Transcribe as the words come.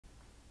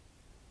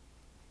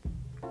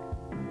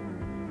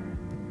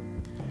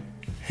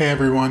Hey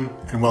everyone,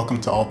 and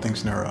welcome to All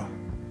Things Neuro.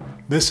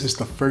 This is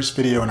the first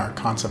video in our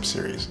concept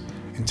series,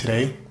 and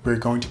today we're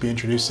going to be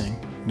introducing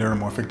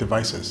neuromorphic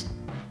devices.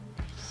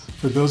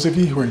 For those of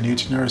you who are new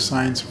to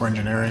neuroscience or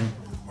engineering,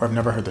 or have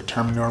never heard the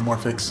term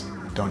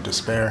neuromorphics, don't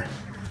despair.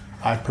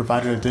 I've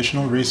provided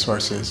additional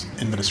resources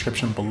in the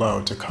description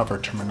below to cover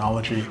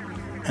terminology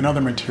and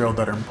other material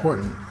that are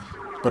important,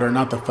 but are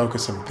not the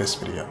focus of this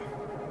video.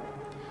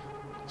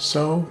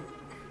 So,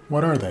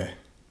 what are they?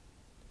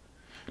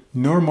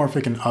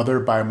 Neuromorphic and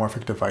other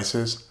biomorphic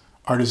devices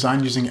are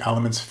designed using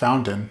elements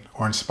found in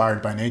or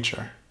inspired by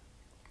nature.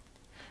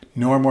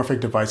 Neuromorphic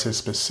devices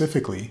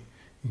specifically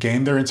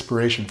gain their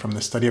inspiration from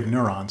the study of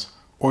neurons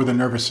or the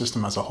nervous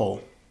system as a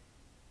whole.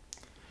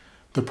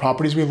 The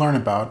properties we learn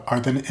about are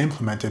then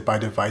implemented by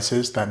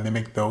devices that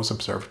mimic those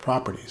observed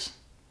properties.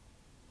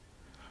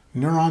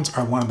 Neurons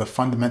are one of the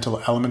fundamental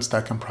elements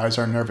that comprise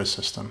our nervous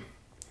system.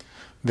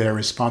 They are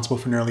responsible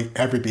for nearly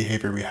every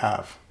behavior we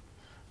have,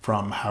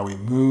 from how we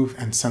move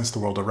and sense the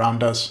world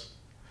around us,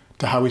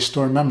 to how we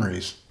store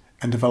memories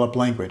and develop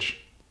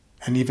language,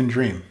 and even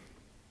dream.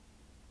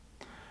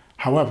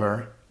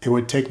 However, it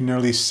would take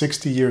nearly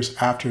 60 years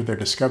after their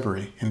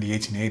discovery in the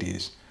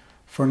 1880s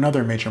for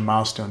another major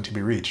milestone to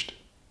be reached: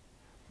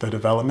 the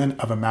development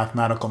of a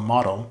mathematical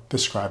model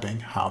describing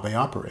how they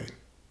operate.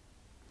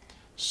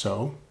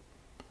 So,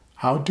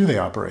 how do they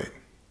operate?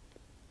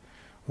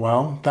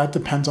 Well, that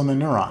depends on the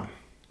neuron.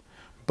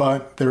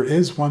 But there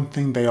is one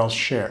thing they all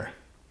share.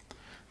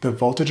 The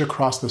voltage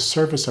across the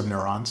surface of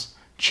neurons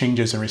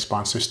changes in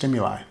response to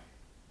stimuli.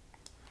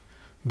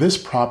 This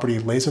property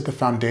lays at the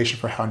foundation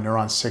for how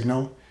neurons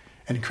signal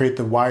and create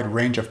the wide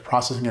range of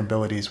processing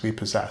abilities we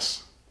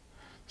possess.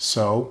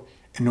 So,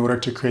 in order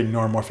to create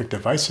neuromorphic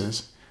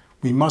devices,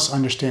 we must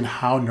understand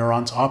how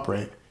neurons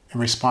operate in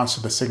response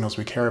to the signals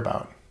we care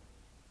about.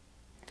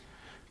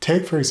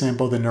 Take, for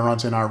example, the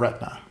neurons in our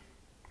retina.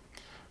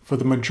 For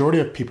the majority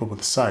of people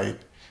with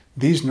sight,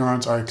 these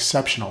neurons are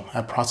exceptional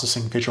at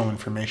processing visual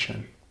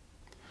information.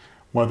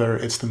 Whether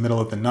it's the middle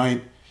of the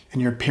night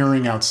and you're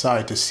peering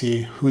outside to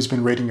see who's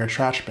been raiding your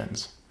trash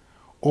bins,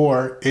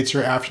 or it's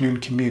your afternoon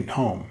commute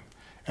home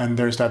and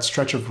there's that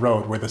stretch of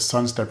road where the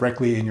sun's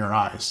directly in your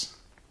eyes.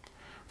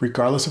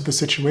 Regardless of the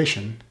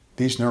situation,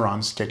 these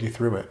neurons get you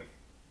through it.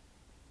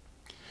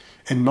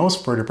 In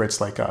most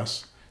vertebrates like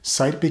us,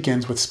 sight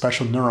begins with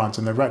special neurons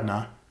in the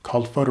retina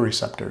called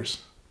photoreceptors.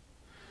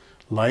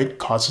 Light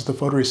causes the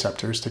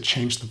photoreceptors to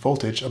change the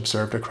voltage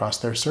observed across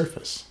their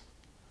surface.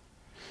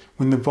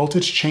 When the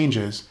voltage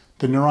changes,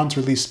 the neurons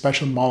release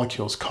special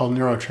molecules called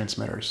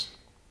neurotransmitters.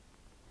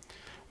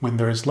 When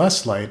there is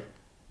less light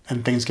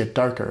and things get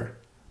darker,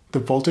 the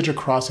voltage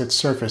across its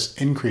surface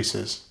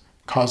increases,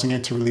 causing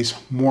it to release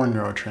more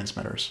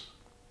neurotransmitters.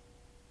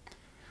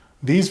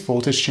 These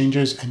voltage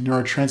changes and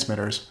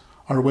neurotransmitters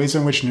are ways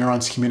in which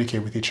neurons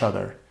communicate with each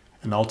other,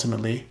 and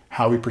ultimately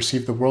how we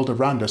perceive the world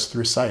around us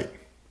through sight.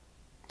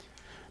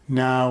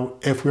 Now,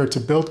 if we are to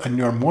build a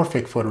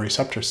neuromorphic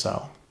photoreceptor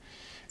cell,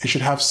 it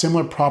should have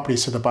similar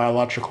properties to the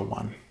biological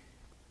one.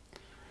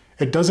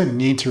 It doesn't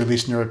need to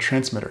release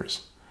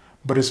neurotransmitters,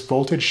 but its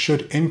voltage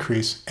should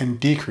increase and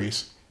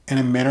decrease in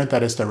a manner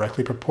that is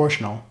directly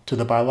proportional to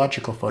the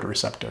biological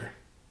photoreceptor.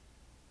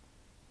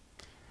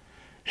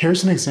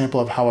 Here's an example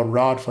of how a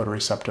rod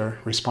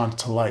photoreceptor responds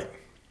to light.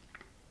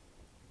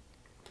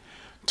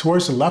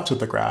 Towards the left of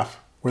the graph,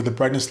 where the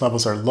brightness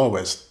levels are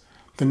lowest,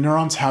 the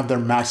neurons have their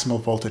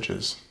maximal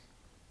voltages.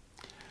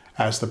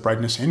 As the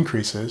brightness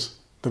increases,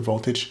 the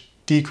voltage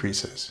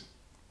decreases.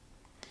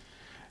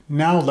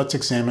 Now let's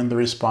examine the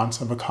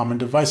response of a common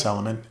device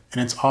element in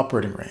its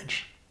operating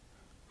range,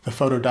 the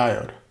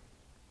photodiode.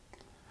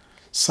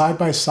 Side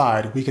by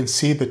side, we can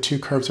see the two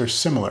curves are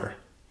similar,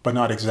 but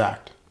not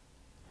exact.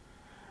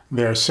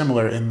 They are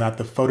similar in that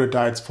the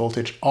photodiode's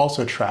voltage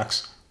also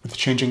tracks with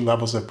changing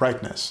levels of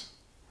brightness.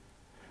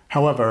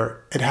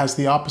 However, it has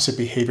the opposite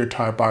behavior to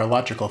our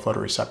biological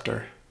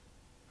photoreceptor.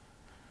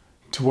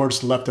 Towards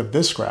the left of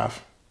this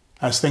graph,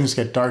 as things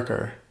get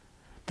darker,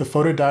 the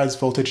photodiode's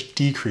voltage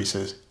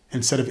decreases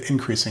instead of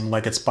increasing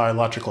like its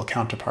biological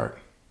counterpart.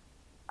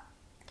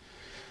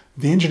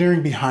 The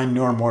engineering behind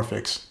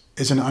neuromorphics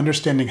is in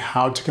understanding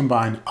how to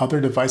combine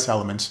other device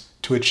elements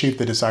to achieve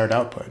the desired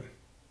output.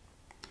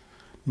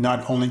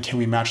 Not only can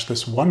we match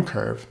this one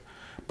curve,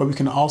 but we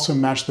can also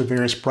match the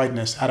various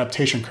brightness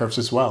adaptation curves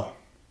as well.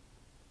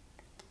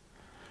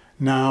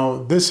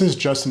 Now, this is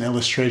just an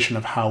illustration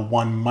of how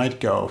one might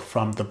go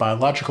from the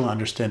biological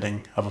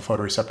understanding of a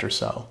photoreceptor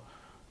cell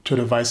to a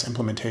device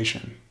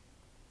implementation.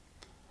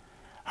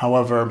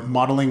 However,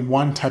 modeling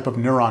one type of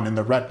neuron in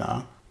the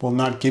retina will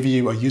not give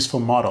you a useful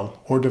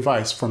model or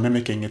device for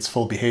mimicking its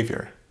full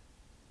behavior.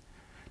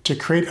 To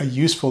create a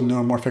useful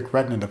neuromorphic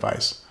retina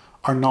device,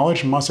 our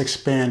knowledge must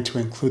expand to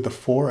include the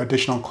 4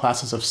 additional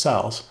classes of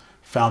cells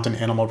found in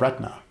animal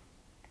retina.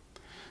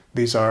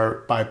 These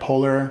are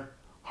bipolar,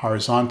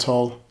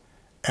 horizontal,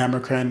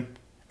 amacrine,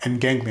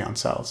 and ganglion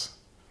cells,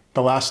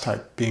 the last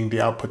type being the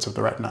outputs of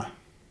the retina.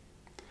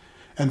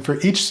 And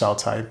for each cell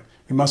type,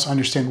 we must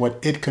understand what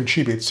it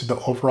contributes to the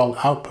overall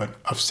output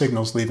of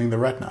signals leaving the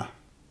retina.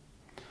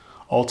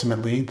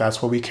 Ultimately,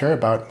 that's what we care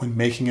about when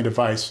making a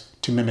device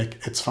to mimic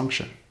its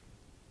function.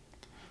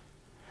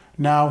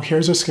 Now,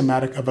 here's a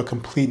schematic of a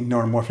complete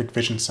neuromorphic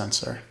vision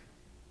sensor.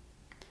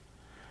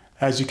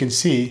 As you can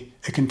see,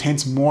 it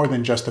contains more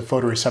than just the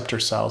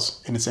photoreceptor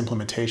cells in its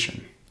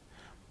implementation,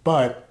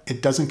 but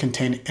it doesn't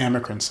contain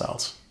amacrine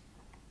cells.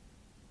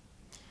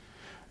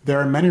 There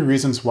are many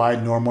reasons why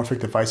neuromorphic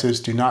devices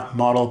do not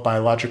model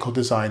biological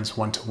designs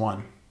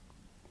one-to-one.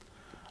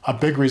 A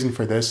big reason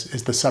for this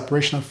is the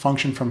separation of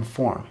function from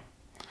form,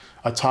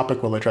 a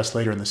topic we'll address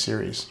later in the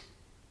series.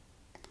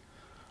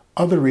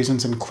 Other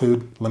reasons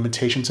include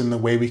limitations in the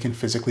way we can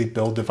physically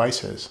build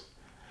devices,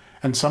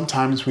 and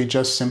sometimes we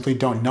just simply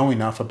don't know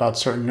enough about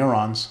certain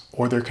neurons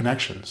or their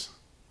connections.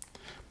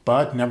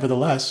 But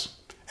nevertheless,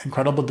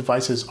 incredible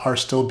devices are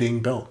still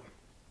being built.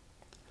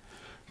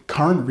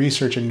 Current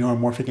research in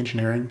neuromorphic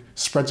engineering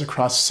spreads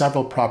across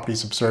several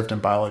properties observed in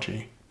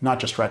biology, not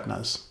just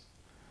retinas.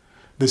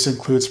 This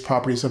includes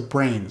properties of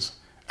brains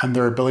and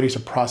their ability to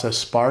process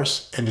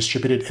sparse and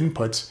distributed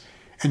inputs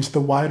into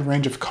the wide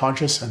range of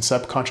conscious and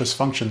subconscious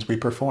functions we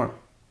perform.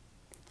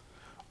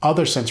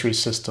 Other sensory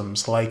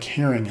systems like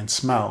hearing and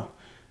smell,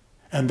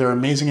 and their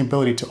amazing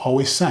ability to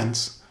always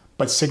sense,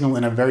 but signal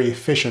in a very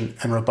efficient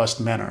and robust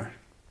manner.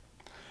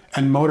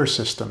 And motor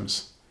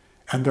systems,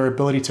 and their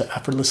ability to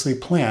effortlessly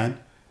plan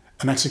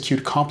and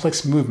execute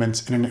complex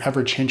movements in an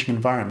ever-changing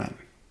environment.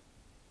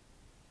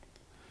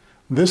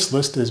 This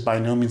list is by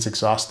no means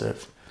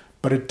exhaustive,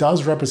 but it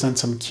does represent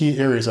some key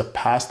areas of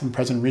past and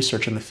present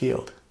research in the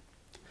field.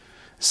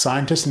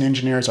 Scientists and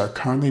engineers are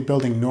currently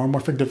building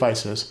neuromorphic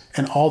devices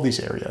in all these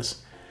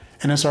areas,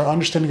 and it's our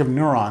understanding of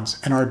neurons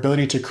and our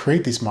ability to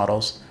create these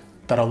models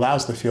that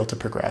allows the field to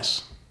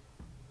progress.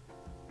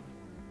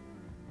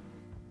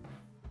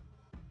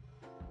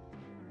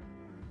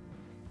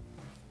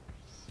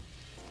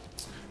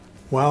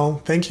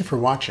 Well, thank you for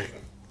watching.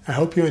 I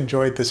hope you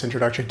enjoyed this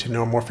introduction to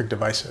neuromorphic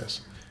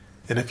devices.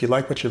 And if you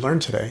like what you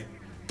learned today,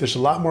 there's a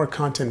lot more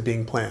content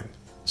being planned,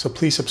 so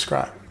please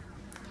subscribe.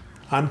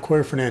 I'm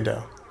Corey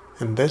Fernando,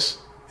 and this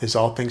is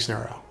All Things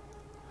Neuro.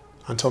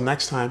 Until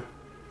next time,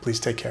 please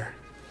take care.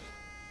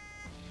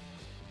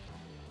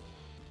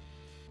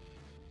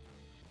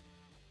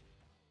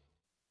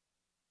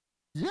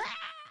 Yeah!